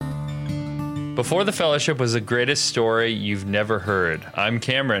Before the Fellowship was the greatest story you've never heard. I'm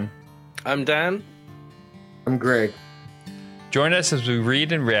Cameron. I'm Dan. I'm Greg. Join us as we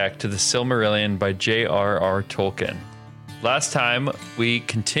read and react to the Silmarillion by J.R.R. Tolkien. Last time, we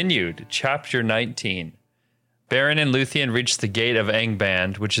continued Chapter 19. Beren and Luthien reached the gate of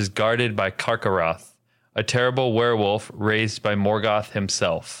Angband, which is guarded by Carcharoth, a terrible werewolf raised by Morgoth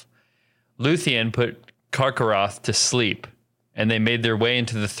himself. Luthien put Carcharoth to sleep, and they made their way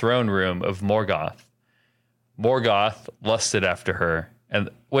into the throne room of Morgoth. Morgoth lusted after her. And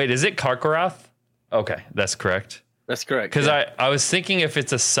wait, is it Carcharoth? Okay, that's correct. That's correct. Because I was thinking if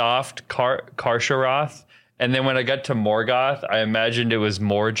it's a soft Carcharoth, and then when I got to Morgoth, I imagined it was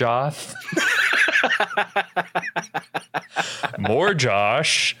Morjoth.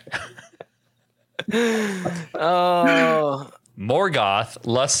 Morjosh. Oh. Morgoth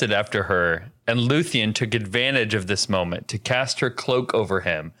lusted after her, and Luthien took advantage of this moment to cast her cloak over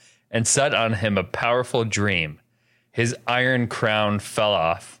him and set on him a powerful dream. His iron crown fell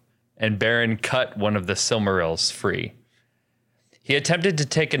off, and Beren cut one of the Silmarills free. He attempted to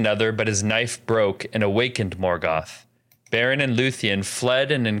take another, but his knife broke and awakened Morgoth. Beren and Luthien fled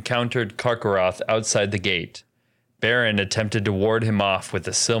and encountered Carcharoth outside the gate. Beren attempted to ward him off with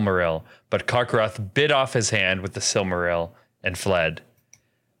the Silmarill, but Carcharoth bit off his hand with the Silmarill and fled.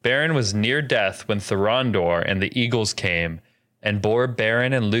 Beren was near death when Thorondor and the Eagles came and bore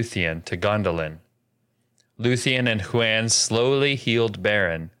Beren and Luthien to Gondolin. Luthien and Huan slowly healed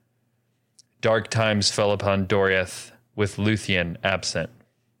Beren. Dark times fell upon Doriath, with Luthien absent.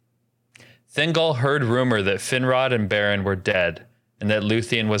 Thingol heard rumor that Finrod and Beren were dead, and that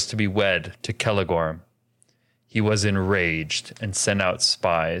Luthien was to be wed to Celegorm. He was enraged and sent out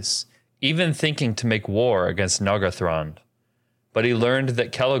spies, even thinking to make war against Nargothrond. But he learned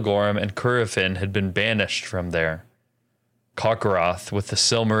that Celegorm and Curufin had been banished from there. Carcharoth, with the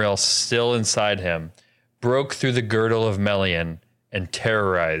Silmaril still inside him, broke through the girdle of Melian and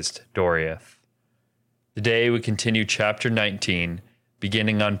terrorized Doriath. Today we continue Chapter 19,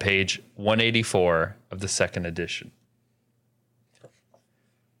 beginning on page 184 of the second edition.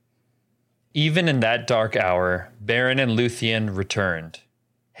 Even in that dark hour, Beren and Luthien returned,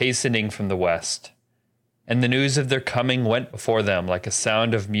 hastening from the west. And the news of their coming went before them like a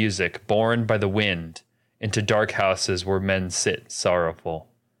sound of music borne by the wind into dark houses where men sit sorrowful.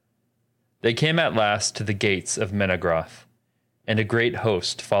 They came at last to the gates of Menegroth, and a great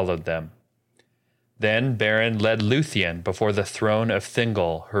host followed them. Then Beren led Luthien before the throne of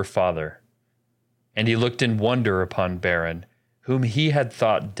Thingol, her father. And he looked in wonder upon Beren, whom he had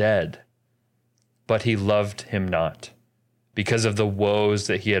thought dead. But he loved him not, because of the woes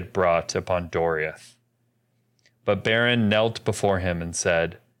that he had brought upon Doriath. But Beren knelt before him and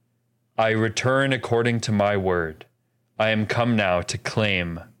said, I return according to my word. I am come now to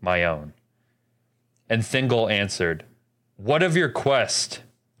claim my own. And Thingol answered, What of your quest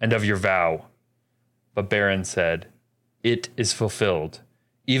and of your vow? But Beren said, It is fulfilled.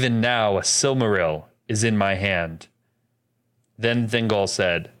 Even now a Silmarill is in my hand. Then Thingol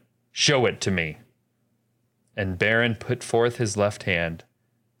said, Show it to me. And Beren put forth his left hand,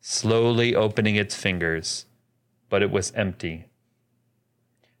 slowly opening its fingers, but it was empty.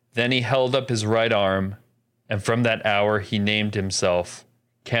 Then he held up his right arm, and from that hour he named himself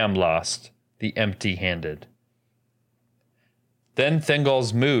Camlost, the empty-handed. Then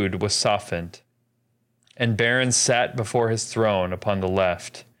Thingol's mood was softened, and Beren sat before his throne upon the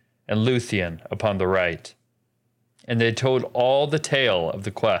left, and Luthien upon the right. And they told all the tale of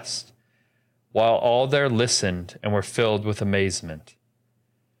the quest, while all there listened and were filled with amazement.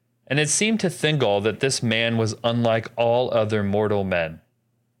 And it seemed to Thingol that this man was unlike all other mortal men,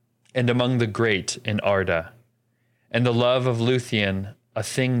 and among the great in Arda, and the love of Luthien a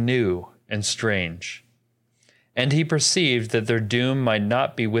thing new and strange. And he perceived that their doom might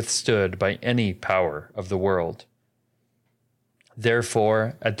not be withstood by any power of the world.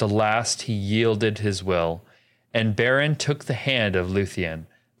 Therefore, at the last he yielded his will, and Beren took the hand of Luthien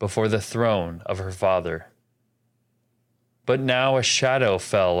before the throne of her father. But now a shadow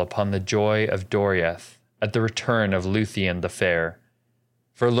fell upon the joy of Doriath at the return of Luthien the Fair.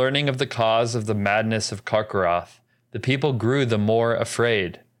 For learning of the cause of the madness of Carcharoth, the people grew the more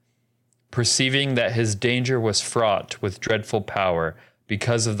afraid, perceiving that his danger was fraught with dreadful power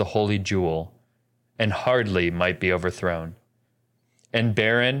because of the holy jewel, and hardly might be overthrown. And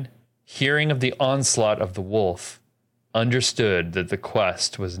Beren, hearing of the onslaught of the wolf, understood that the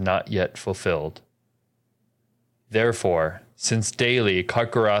quest was not yet fulfilled. Therefore, since daily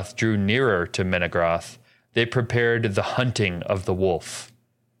Carcharoth drew nearer to Menegroth, they prepared the hunting of the wolf,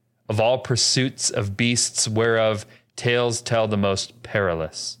 of all pursuits of beasts whereof tales tell the most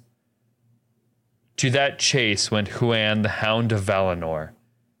perilous. To that chase went Huan the Hound of Valinor,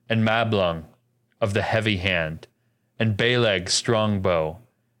 and Mablung of the Heavy Hand, and Beleg Strongbow,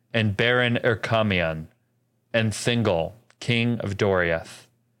 and Beren Erkamion, and Thingol, king of Doriath.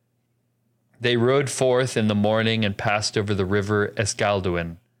 They rode forth in the morning and passed over the river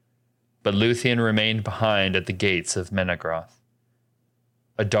Escalduin, but Luthien remained behind at the gates of Menegroth.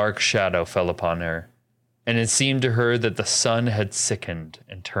 A dark shadow fell upon her, and it seemed to her that the sun had sickened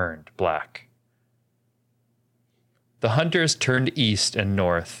and turned black. The hunters turned east and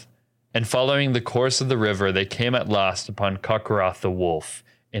north, and following the course of the river, they came at last upon Carcharoth the wolf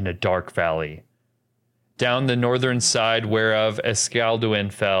in a dark valley, down the northern side whereof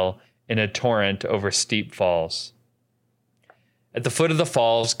Escalduin fell in a torrent over steep falls. At the foot of the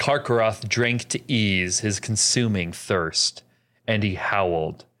falls, Carcharoth drank to ease his consuming thirst, and he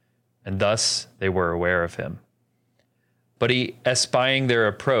howled, and thus they were aware of him. But he, espying their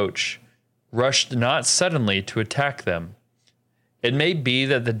approach, rushed not suddenly to attack them. It may be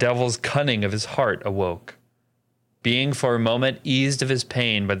that the devil's cunning of his heart awoke, being for a moment eased of his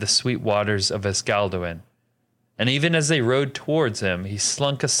pain by the sweet waters of Escalduin. And even as they rode towards him, he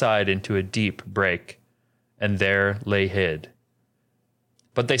slunk aside into a deep brake, and there lay hid.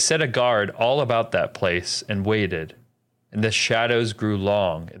 But they set a guard all about that place and waited, and the shadows grew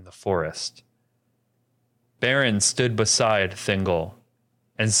long in the forest. Beren stood beside Thingol,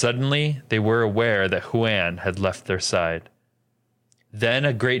 and suddenly they were aware that Huan had left their side. Then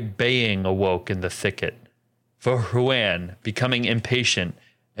a great baying awoke in the thicket, for Huan, becoming impatient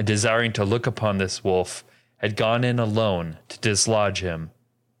and desiring to look upon this wolf, had gone in alone to dislodge him.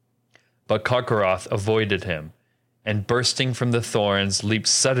 But Carcharoth avoided him, and bursting from the thorns, leaped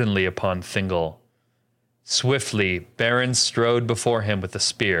suddenly upon Thingol. Swiftly Beren strode before him with a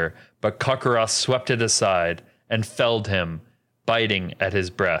spear, but Carcharoth swept it aside and felled him, biting at his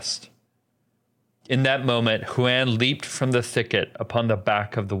breast. In that moment Huan leaped from the thicket upon the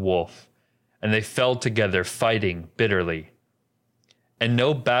back of the wolf, and they fell together fighting bitterly. And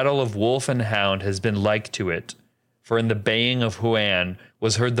no battle of wolf and hound has been like to it, for in the baying of Huan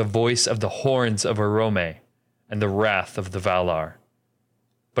was heard the voice of the horns of Arome and the wrath of the Valar.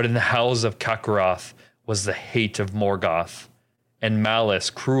 But in the howls of Carcharoth was the hate of Morgoth, and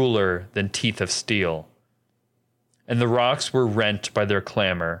malice crueler than teeth of steel. And the rocks were rent by their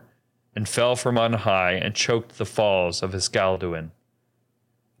clamor, and fell from on high and choked the falls of Escalduin.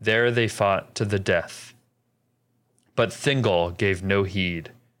 There they fought to the death. But Thingol gave no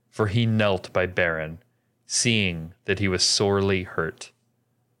heed, for he knelt by Beren, seeing that he was sorely hurt.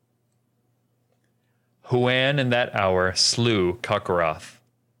 Huan in that hour slew Carcharoth.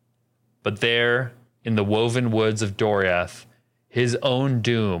 But there, in the woven woods of Doriath, his own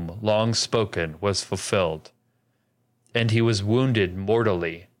doom, long spoken, was fulfilled. And he was wounded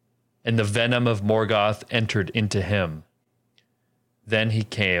mortally, and the venom of Morgoth entered into him. Then he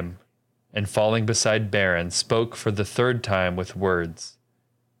came, and falling beside Beren, spoke for the third time with words,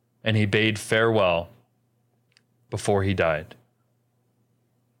 and he bade farewell before he died.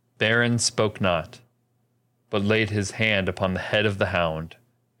 Beren spoke not, but laid his hand upon the head of the hound,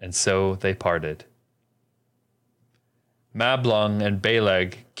 and so they parted. Mablung and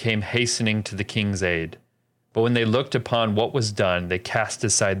Beleg came hastening to the king's aid, but when they looked upon what was done, they cast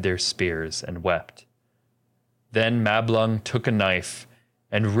aside their spears and wept. Then Mablung took a knife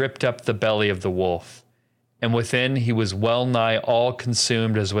and ripped up the belly of the wolf, and within he was well nigh all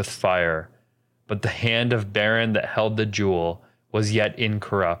consumed as with fire, but the hand of Beren that held the jewel was yet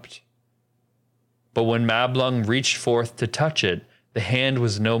incorrupt. But when Mablung reached forth to touch it, the hand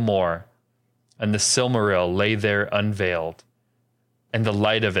was no more, and the Silmarill lay there unveiled, and the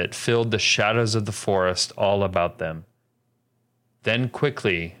light of it filled the shadows of the forest all about them. Then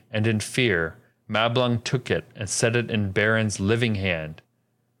quickly and in fear Mablung took it and set it in Beren's living hand,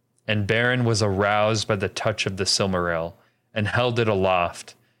 and Beren was aroused by the touch of the Silmarill, and held it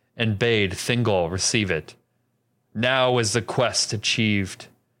aloft, and bade Thingol receive it. Now is the quest achieved,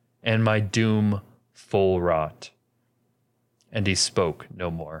 and my doom full wrought. And he spoke no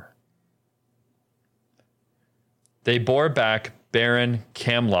more. They bore back Beren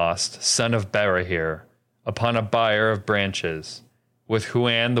Camlost, son of Barahir, upon a bier of branches, with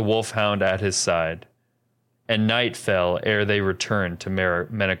Huan the wolfhound at his side, and night fell ere they returned to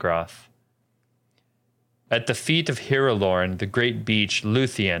Menegroth. At the feet of Hirelorn, the great beach,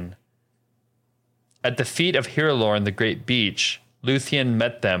 Luthien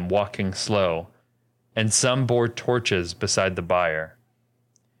met them walking slow, and some bore torches beside the bier.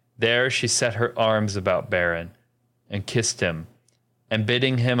 There she set her arms about Beren, and kissed him, and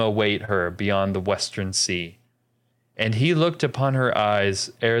bidding him await her beyond the western sea. And he looked upon her eyes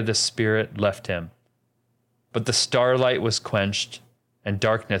ere the spirit left him, But the starlight was quenched, and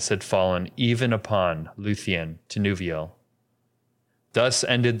darkness had fallen even upon Luthien to Nuviel. Thus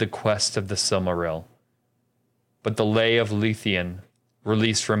ended the quest of the Silmarill. But the lay of Luthien,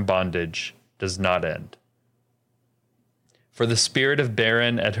 released from bondage, does not end. For the spirit of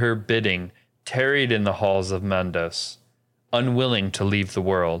Beren at her bidding tarried in the halls of Mandos, unwilling to leave the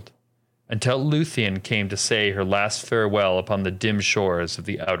world, until Luthien came to say her last farewell upon the dim shores of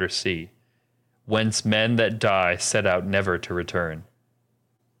the outer sea, whence men that die set out never to return.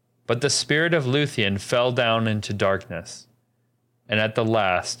 But the spirit of Luthien fell down into darkness, and at the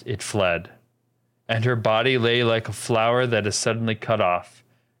last it fled, and her body lay like a flower that is suddenly cut off,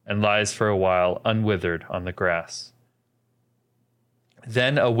 and lies for a while unwithered on the grass.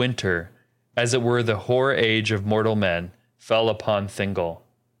 Then a winter, as it were the hoar age of mortal men, fell upon Thingol.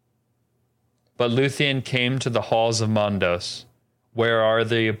 But Luthien came to the halls of Mandos, where are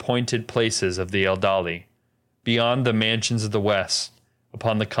the appointed places of the Eldali, beyond the mansions of the west,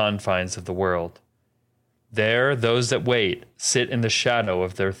 upon the confines of the world. There those that wait sit in the shadow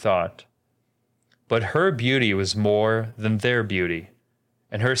of their thought. But her beauty was more than their beauty,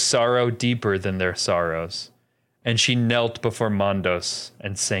 and her sorrow deeper than their sorrows, and she knelt before Mandos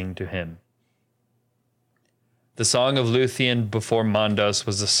and sang to him. The song of Luthien before Mandos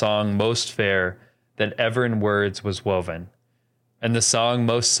was the song most fair that ever in words was woven, and the song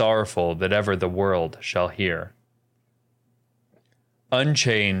most sorrowful that ever the world shall hear.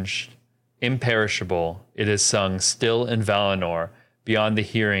 Unchanged, imperishable, it is sung still in Valinor beyond the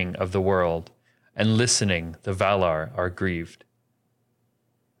hearing of the world, and listening the Valar are grieved.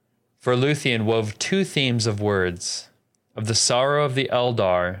 For Luthien wove two themes of words, of the sorrow of the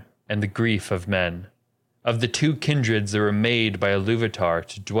Eldar and the grief of men, of the two kindreds that were made by Iluvatar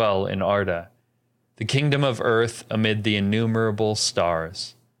to dwell in Arda, the kingdom of earth amid the innumerable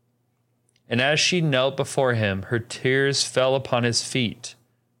stars. And as she knelt before him, her tears fell upon his feet,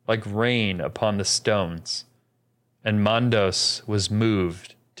 like rain upon the stones, and Mandos was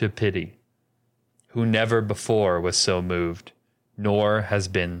moved to pity, who never before was so moved, nor has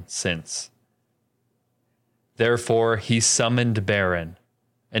been since. Therefore he summoned Beren,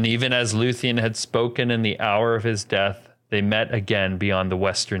 and even as Luthien had spoken in the hour of his death, they met again beyond the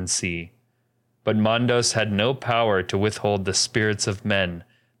western sea. But Mandos had no power to withhold the spirits of men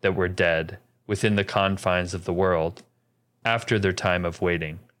that were dead within the confines of the world, after their time of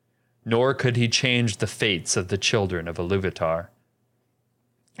waiting, nor could he change the fates of the children of Iluvatar.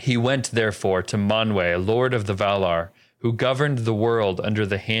 He went therefore to Manwë, lord of the Valar, who governed the world under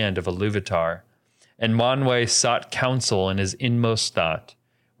the hand of Iluvatar, and Manwë sought counsel in his inmost thought,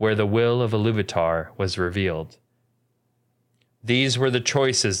 where the will of Iluvatar was revealed. These were the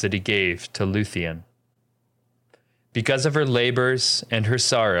choices that he gave to Luthien. Because of her labors and her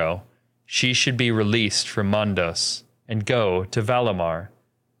sorrow, she should be released from Mandos and go to Valimar,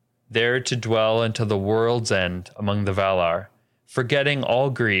 there to dwell until the world's end among the Valar, forgetting all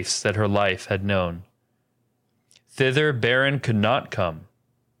griefs that her life had known. Thither Beren could not come,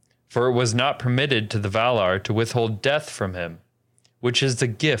 for it was not permitted to the Valar to withhold death from him, which is the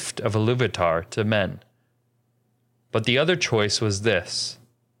gift of Iluvatar to men. But the other choice was this,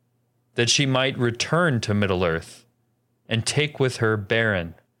 that she might return to Middle-earth and take with her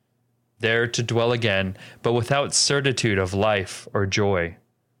Beren, there to dwell again, but without certitude of life or joy.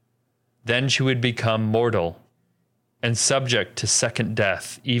 Then she would become mortal and subject to second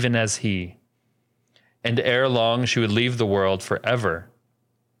death, even as he. And ere long she would leave the world forever,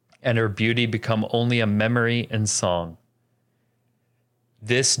 and her beauty become only a memory and song.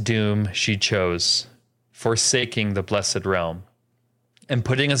 This doom she chose, forsaking the blessed realm, and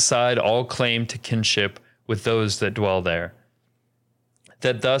putting aside all claim to kinship with those that dwell there,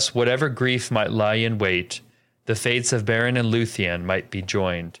 that thus whatever grief might lie in wait, the fates of Beren and Luthien might be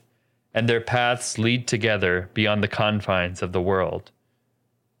joined, and their paths lead together beyond the confines of the world.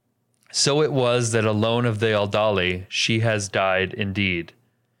 So it was that alone of the Eldali she has died indeed,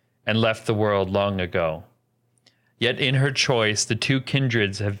 and left the world long ago. Yet in her choice the two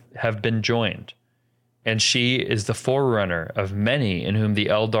kindreds have been joined, and she is the forerunner of many in whom the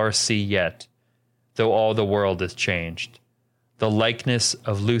Eldar see yet, though all the world is changed, the likeness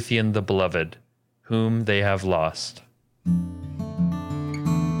of Luthien the Beloved, whom they have lost.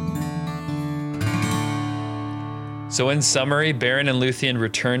 So in summary, Beren and Luthien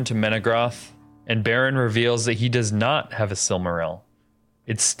return to Menegroth, and Beren reveals that he does not have a Silmarill.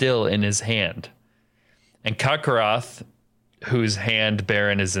 It's still in his hand. And Carcharoth, whose hand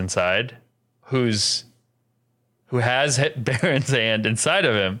Beren is inside, who has Beren's hand inside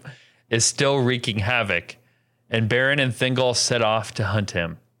of him, is still wreaking havoc, and Beren and Thingol set off to hunt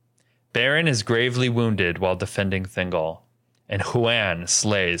him. Beren is gravely wounded while defending Thingol, and Huan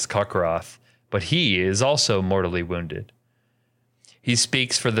slays Carcharoth, but he is also mortally wounded. He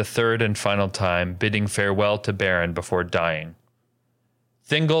speaks for the third and final time, bidding farewell to Beren before dying.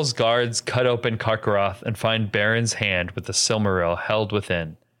 Thingol's guards cut open Carcharoth and find Beren's hand with the Silmarill held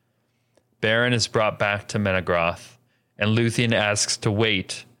within. Beren is brought back to Menegroth, and Luthien asks to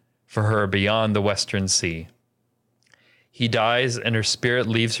wait for her beyond the Western Sea. He dies, and her spirit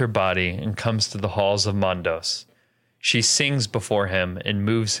leaves her body and comes to the halls of Mondos. She sings before him and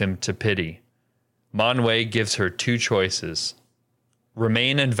moves him to pity. Manwë gives her two choices: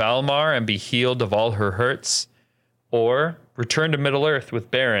 remain in Valimar and be healed of all her hurts, or return to Middle-earth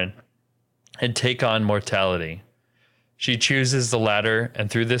with Beren and take on mortality. She chooses the latter, and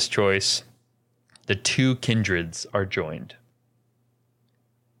through this choice, the two kindreds are joined.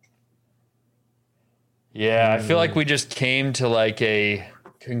 Yeah, I feel like we just came to like a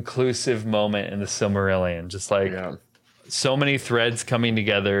conclusive moment in the Silmarillion. Just like so many threads coming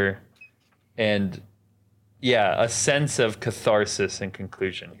together, and a sense of catharsis and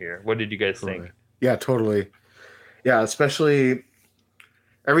conclusion here. What did you guys think? Yeah, totally. Yeah, especially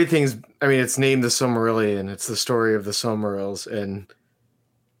it's named the Silmarillion. It's the story of the Silmarils, and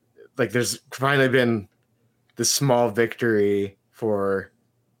like there's finally been this small victory for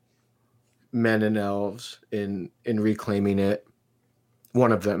men and elves in reclaiming it,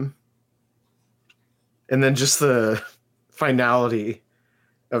 one of them. And then just the finality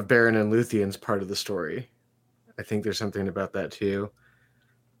of Beren and Luthien's part of the story. I think there's something about that too.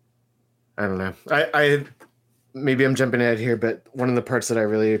 I don't know. I maybe I'm jumping ahead here, but one of the parts that I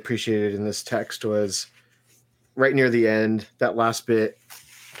really appreciated in this text was right near the end, that last bit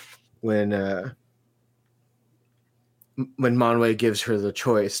when Manwë gives her the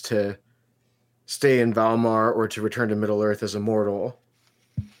choice to stay in Valimar or to return to Middle-earth as a mortal.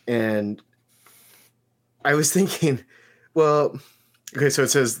 And I was thinking, well, okay, so it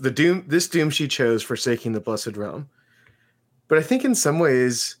says this doom she chose, forsaking the blessed realm. But I think in some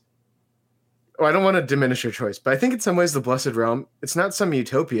ways, I don't want to diminish her choice, but I think in some ways the blessed realm, it's not some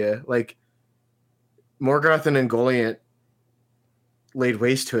utopia. Like Morgoth and Ungoliant laid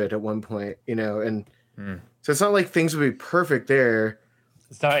waste to it at one point, and so it's not like things would be perfect there.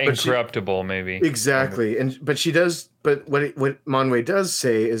 It's not incorruptible, maybe. Exactly. But she does. But what Manwë does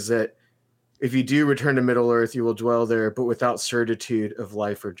say is that if you do return to Middle-earth, you will dwell there, but without certitude of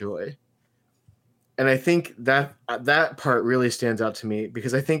life or joy. And I think that part really stands out to me,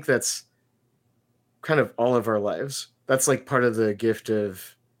 because I think that's kind of all of our lives. That's like part of the gift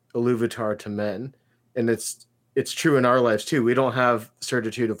of Iluvatar to men, and it's true in our lives too. We don't have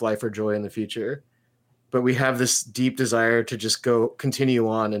certitude of life or joy in the future, but we have this deep desire to just continue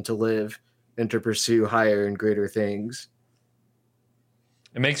on and to live and to pursue higher and greater things.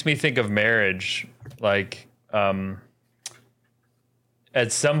 It makes me think of marriage. Like, at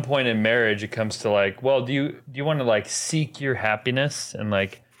some point in marriage, it comes to like, well, do you want to like seek your happiness and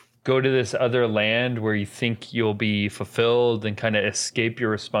like go to this other land where you think you'll be fulfilled and kind of escape your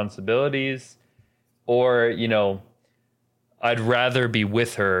responsibilities? Or, I'd rather be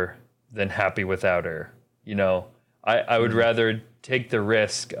with her than happy without her. I would rather take the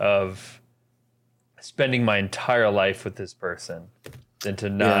risk of spending my entire life with this person than to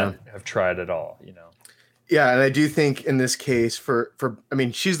not have tried at all, Yeah, and I do think in this case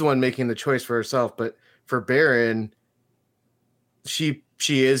she's the one making the choice for herself, but for Beren, she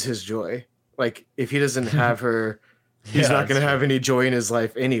is his joy. Like if he doesn't have her, he's not going to have any joy in his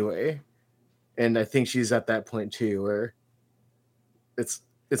life anyway. And I think she's at that point too, where it's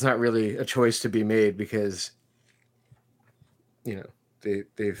not really a choice to be made, because their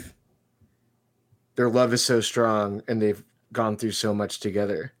love is so strong and they've gone through so much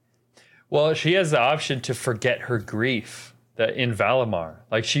together. Well, she has the option to forget her grief that in Valimar.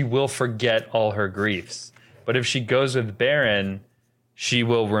 Like she will forget all her griefs. But if she goes with Beren, she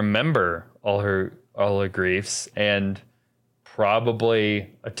will remember all her griefs and probably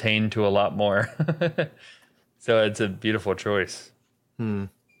attain to a lot more. So it's a beautiful choice.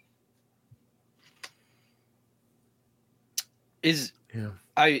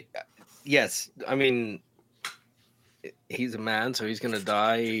 Yes, I mean, he's a man, so he's going to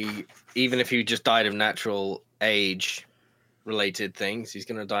die. Even if he just died of natural age related things, he's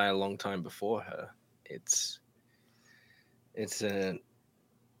going to die a long time before her. It's an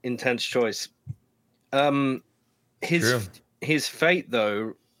intense choice. His fate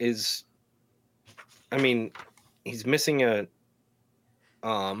though is, I mean, he's missing a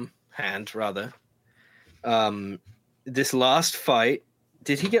hand rather. This last fight,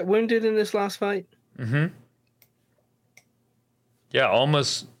 did he get wounded in this last fight? Mm-hmm. Yeah,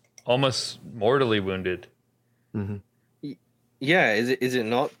 almost almost mortally wounded. Yeah, is it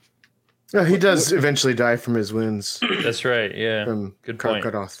not? No, he does eventually die from his wounds. That's right. Yeah. From Good point.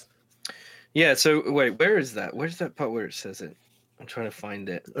 Carcharoth. Yeah. So wait, where is that? Where's that part where it says it? I'm trying to find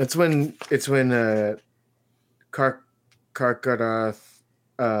it. It's when Carcharoth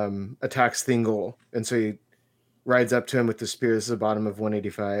attacks Thingol, and so he rides up to him with the spear. This is the bottom of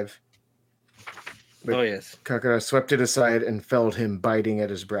 185. But Oh yes. Carcharoth swept it aside and felled him, biting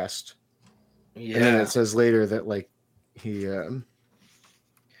at his breast. Yeah. And then it says later that like he.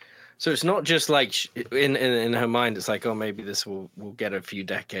 So it's not just like in her mind. It's like, oh, maybe this will get a few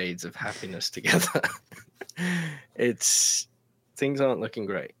decades of happiness together. Things aren't looking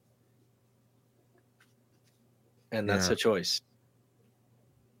great, and that's a choice.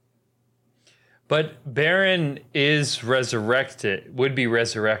 But Beren is would be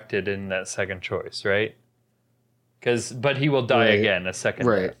resurrected in that second choice, right? But he will die again a second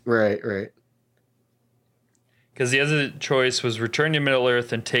time. Right. Because the other choice was return to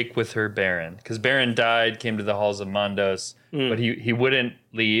Middle-earth and take with her Beren. Because Beren died, came to the halls of Mondos, but he wouldn't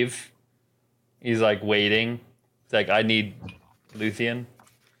leave. He's like waiting. It's like, I need Luthien.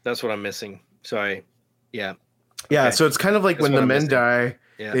 That's what I'm missing. Sorry. Yeah. Yeah, okay. So it's kind of like when the men die,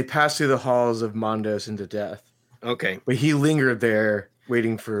 yeah. They pass through the halls of Mondos into death. Okay. But he lingered there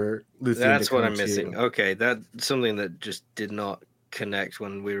waiting for Luthien That's to come what I'm missing. to. Okay, that's something that just did not connect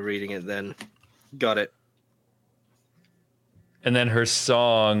when we were reading it then. Got it. And then her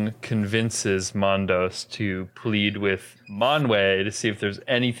song convinces Mondos to plead with Manwë to see if there's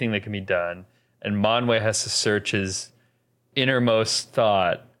anything that can be done. And Manwë has to search his innermost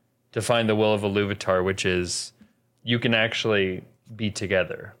thought to find the will of Iluvatar, which is you can actually be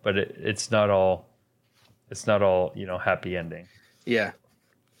together, but it's not all happy ending. Yeah.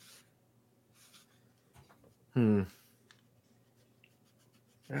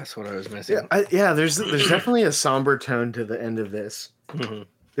 That's what I was missing. There's definitely a somber tone to the end of this. Mm-hmm.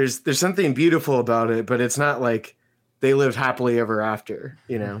 There's something beautiful about it, but it's not like they lived happily ever after,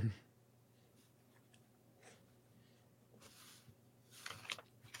 you know.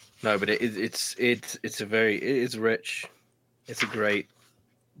 No, but it's rich. It's a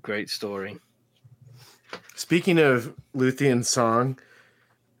great story. Speaking of Luthien's song,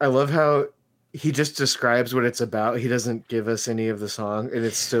 I love how he just describes what it's about. He doesn't give us any of the song, and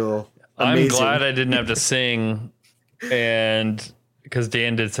it's still amazing. I'm glad I didn't have to sing, and because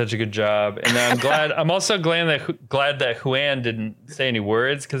Dan did such a good job. And I'm also glad that Huan didn't say any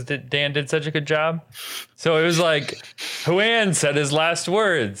words because Dan did such a good job. So it was like Huan said his last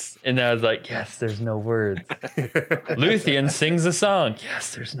words, and I was like, yes, there's no words. Luthien sings a song.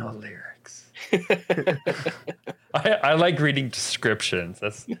 Yes, there's no lyrics. I like reading descriptions.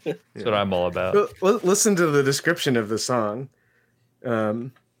 That's what I'm all about. Listen to the description of the song.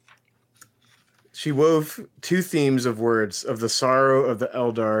 She wove two themes of words, of the sorrow of the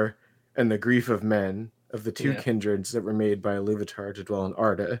Eldar and the grief of men, of the two kindreds that were made by Iluvatar to dwell in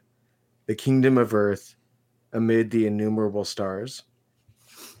Arda, the kingdom of earth amid the innumerable stars.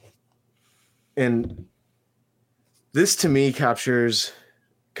 And this to me captures,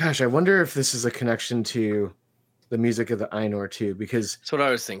 gosh, I wonder if this is a connection to the music of the Ainur too, because that's what I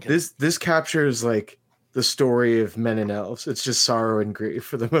was thinking. This captures like the story of men and elves. It's just sorrow and grief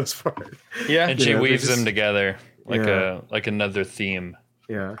for the most part. Yeah, and she weaves them together like another theme.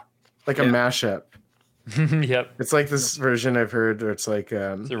 Yeah, like a mashup. Yep, it's like this version I've heard where it's like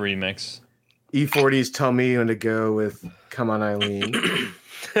it's a remix. E40's "Tell Me When to Go" with "Come On Eileen."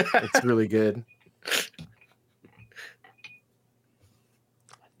 It's really good.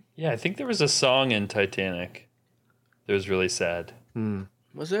 Yeah, I think there was a song in Titanic that was really sad.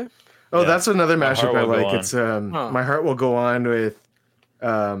 Was there? Oh, that's another mashup I like. It's My Heart Will Go On with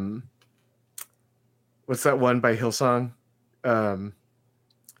what's that one by Hillsong? The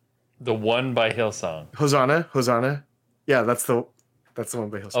one by Hillsong. Hosanna. Yeah, that's the one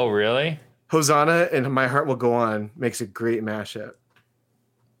by Hillsong. Oh, really? Hosanna and My Heart Will Go On makes a great mashup.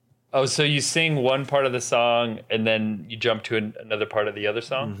 Oh, so you sing one part of the song and then you jump to another part of the other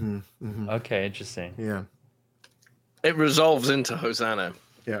song? Mm-hmm. Okay, interesting. Yeah. It resolves into Hosanna.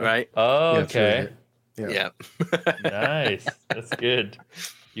 Yeah. Right? Oh, okay. Yeah. Nice. That's good.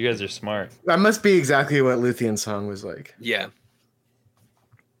 You guys are smart. That must be exactly what Luthien's song was like. Yeah.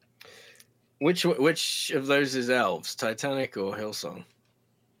 Which of those is elves? Titanic or Hillsong?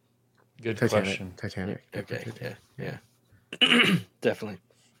 Good question. Titanic. Okay. Yeah. Definitely.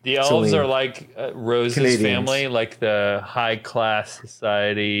 The elves are like Rose's Canadians. Family, like the high class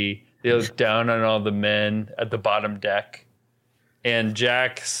society. They look down on all the men at the bottom deck. And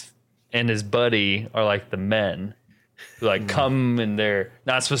Jax and his buddy are like the men. who like come and they're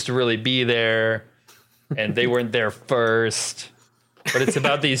not supposed to really be there, and they weren't there first. But it's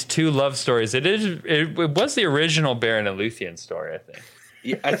about these two love stories. It was the original Beren and Luthien story, I think.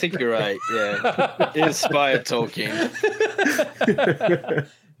 Yeah, I think you're right. Yeah, inspired Tolkien.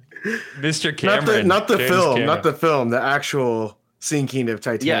 Mr. Cameron, not the James film, Cameron. not the film, the actual sinking of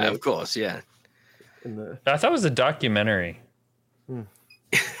Titanic. Yeah, of course. Yeah. I thought it was a documentary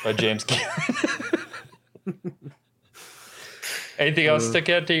by James Cameron. Anything else stick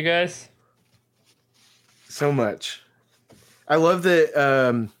out to you guys? So much. I love that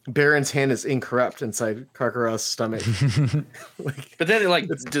Beren's hand is incorrupt inside Carcharoth's stomach. But then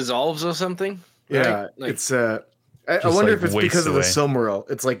it dissolves or something. Right? Yeah, Like, it's. I wonder if it's because of the away. Silmarill.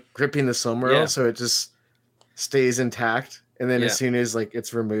 It's like gripping the Silmarill, so it just stays intact. And then as soon as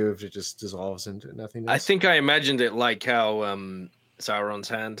it's removed, it just dissolves into nothingness. I think I imagined it like how Sauron's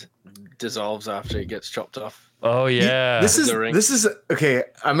hand dissolves after it gets chopped off. Oh yeah, This is okay.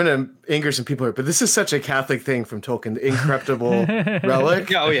 I'm gonna anger some people here, but this is such a Catholic thing from Tolkien, the incorruptible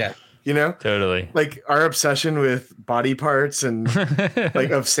relic. Oh yeah, You know, totally. like our obsession with body parts and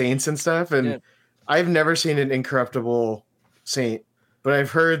like of saints and stuff. And I've never seen an incorruptible saint, but I've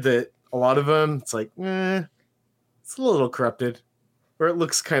heard that a lot of them, it's like, it's a little corrupted, or it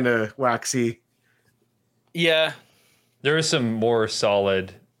looks kind of waxy. yeah, There are some more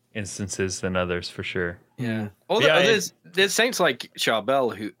solid instances than others for sure. yeah. There's saints like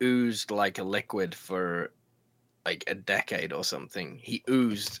Charbel who oozed like a liquid for like a decade or something. He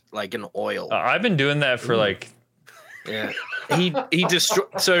oozed like an oil. I've been doing that for Yeah, he destroyed.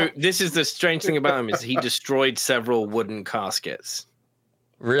 So this is the strange thing about him is he destroyed several wooden caskets.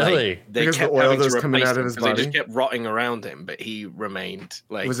 really. Like, they Because kept the oil having to that's coming replace out of them his 'cause they body? just kept rotting around him, but he remained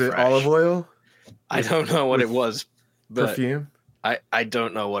like. Was it fresh. olive oil? I don't know what it was, but Perfume? I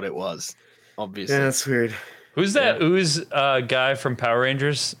don't know what it was. Obviously, Yeah, that's weird. Who's that Ooze guy from Power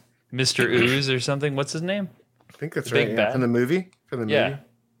Rangers? Mr. Ooze or something? What's his name? I think that's Big right. bad? Yeah. From the movie? Yeah.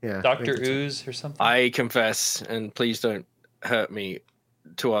 Yeah. I Dr. think that's right. Ooze or something? I confess, and please don't hurt me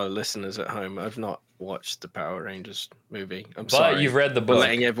to our listeners at home. I've not watched the Power Rangers movie. I'm but sorry. you've read the for book.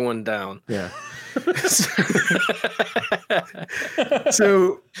 letting everyone down. Yeah.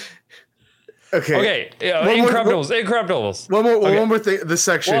 So, okay. Yeah, One more- Incorruptibles. One more thing. This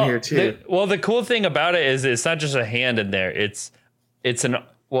section here too. The cool thing about it is it's not just a hand in there. It's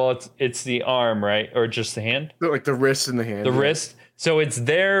the arm, right? Or just the hand? Like the wrist and the hand. The wrist. So it's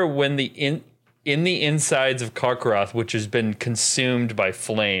there when in the insides of Carcharoth, which has been consumed by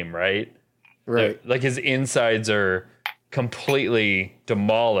flame, right? Right. Like his insides are completely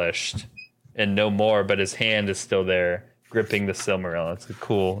demolished and no more, but his hand is still there gripping the Silmaril. It's a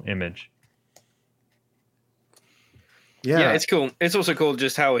cool image. Yeah, it's cool. It's also cool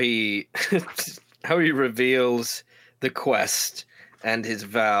just how he how he reveals the quest and his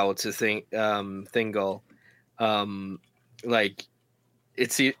vow to Thingol. Like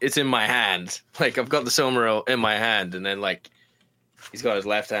it's in my hand. Like I've got the Silmaril in my hand, and then like he's got his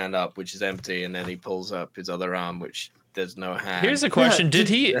left hand up, which is empty, and then he pulls up his other arm, which there's no hand. Here's a question: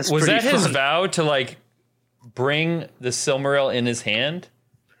 That's was that pretty his fun. vow to like bring the Silmaril in his hand?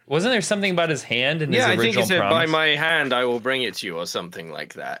 Wasn't there something about his hand in his I think original he said, promise? "By my hand, I will bring it to you," or something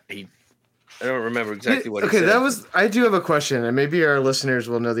like that. I don't remember exactly what. Okay, he said. I do have a question, and maybe our listeners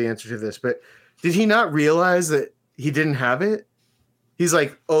will know the answer to this, but did he not realize that he didn't have it? He's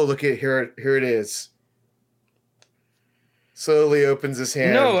like, oh, look at here it is. Slowly opens his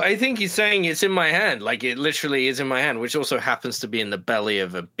hand. No, I think he's saying it's in my hand. Like it literally is in my hand, which also happens to be in the belly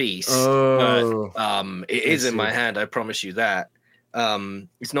of a beast. Oh. But it is in my hand. I promise you that.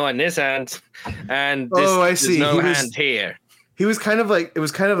 It's not in this hand, and I see. there's no He was- hand here. He was kind of like, it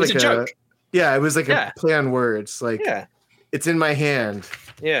was kind of It's like a joke. Yeah, it was like Yeah. a play on words. Like, Yeah, it's in my hand.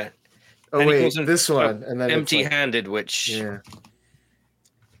 yeah. Oh, And he wait, calls him this one. And then it's like- Empty-handed, which yeah.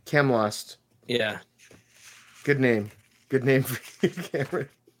 Camlost. yeah. Good name. Good name for you, Cameron.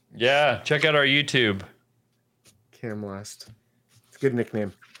 Yeah, check out our YouTube. Camlost. It's a good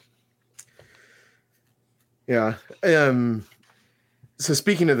nickname. Yeah. So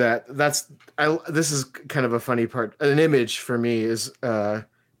speaking of that, this is kind of a funny part. An image for me is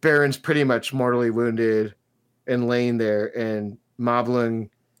Beren's pretty much mortally wounded and laying there, and Moblung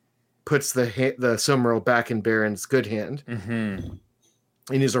puts the Silmaril back in Beren's good hand, Mm-hmm.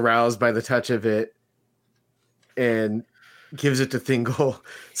 and he's aroused by the touch of it, and gives it to Thingol.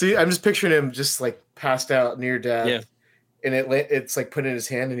 So I'm just picturing him just like passed out near death, Yeah. and it's like put in his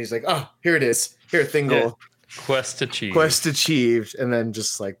hand, and he's like, "Oh, here it is, here, Thingol." Yeah. Quest achieved. Quest achieved, and then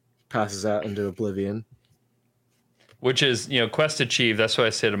just like passes out into oblivion. which is, quest achieved. That's what I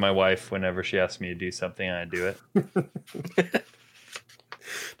say to my wife whenever she asks me to do something and I do it.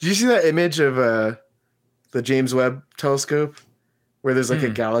 Did you see that image of the James Webb Telescope where there's like a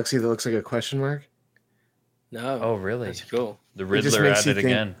galaxy that looks like a question mark? No. Oh, really? That's cool. The It Riddler just makes at you it think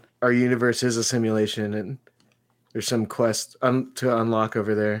again. our universe is a simulation and there's some quest to unlock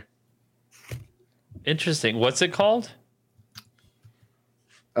over there. Interesting. What's it called?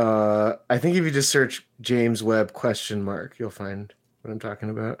 I think if you just search James Webb question mark, you'll find what I'm talking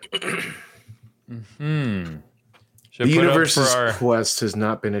about. Hmm. Should The I put up universe's for our, quest has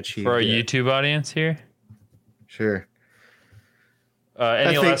not been achieved for our yet. YouTube audience here? Sure.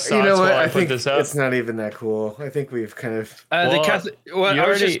 Any I last think, thoughts while I think put this up? it's not even that cool. I think we've kind of...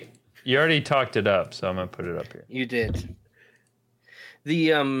 You already talked it up, so I'm gonna put it up here. You did.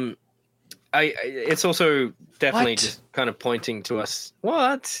 The it's also definitely What? just kind of pointing to us.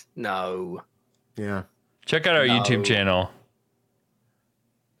 What? No. Yeah. Check out our No. YouTube channel.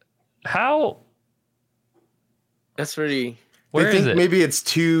 How? That's really. Where I is think it? maybe it's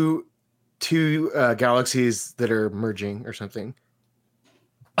two galaxies that are merging or something.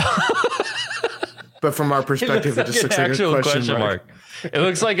 But from our perspective, it just looks like actual a question mark. It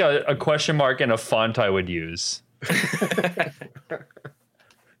looks like a question mark and a font I would use.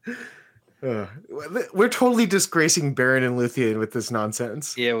 We're totally disgracing Beren and Luthien with this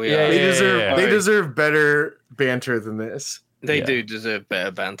nonsense. Yeah, we Yeah, are. They yeah. deserve better banter than this. They do deserve better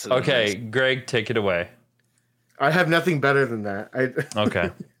banter. Than Okay, Greg, take it away. I have nothing better than that.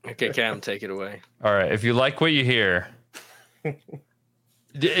 Okay. this. Okay, Cam, take it away. All right. If you like what you hear, do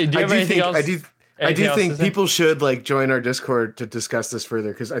you have anything else? I do think people should join our Discord to discuss this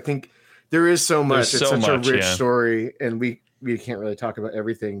further because I think there is so much. There's It's so such much, a rich yeah. story, and we can't really talk about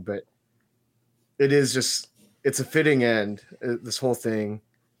everything, but it is just it's a fitting end. This whole thing,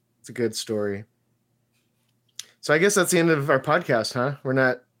 it's a good story. So I guess that's the end of our podcast, huh? We're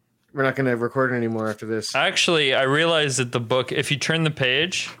not going to record anymore after this. Actually, I realized that the book, if you turn the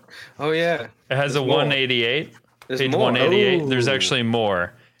page, Oh yeah, it has a more. 188. There's Page more. 188. There's Oh. actually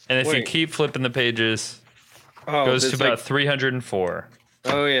more. And if you Wait. keep flipping the pages, Oh, it goes to there's about 304.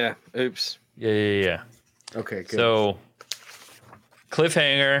 Oh yeah. Oops. Yeah. Okay, good. So,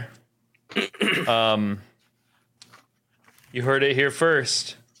 cliffhanger. You heard it here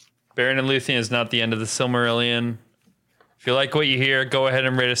first. Beren and Luthien is not the end of the Silmarillion. If you like what you hear, go ahead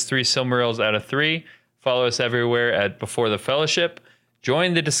and rate us 3 Silmarils out of 3. Follow us everywhere at Before the Fellowship.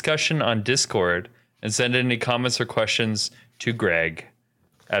 Join the discussion on Discord and send any comments or questions to Greg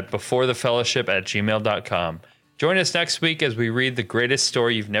at beforethefellowship@gmail.com. Join us next week as we read the greatest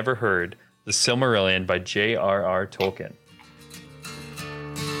story you've never heard, The Silmarillion by J.R.R. Tolkien.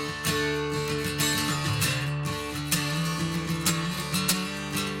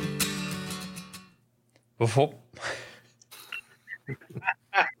 Before...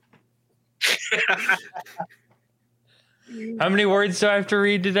 How many words do I have to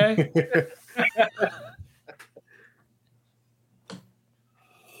read today?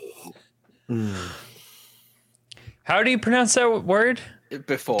 How do you pronounce that word?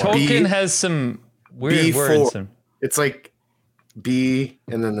 Before. Tolkien has some weird words. It's like B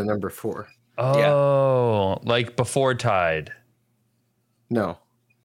and then the number 4. Oh, like before tide. No.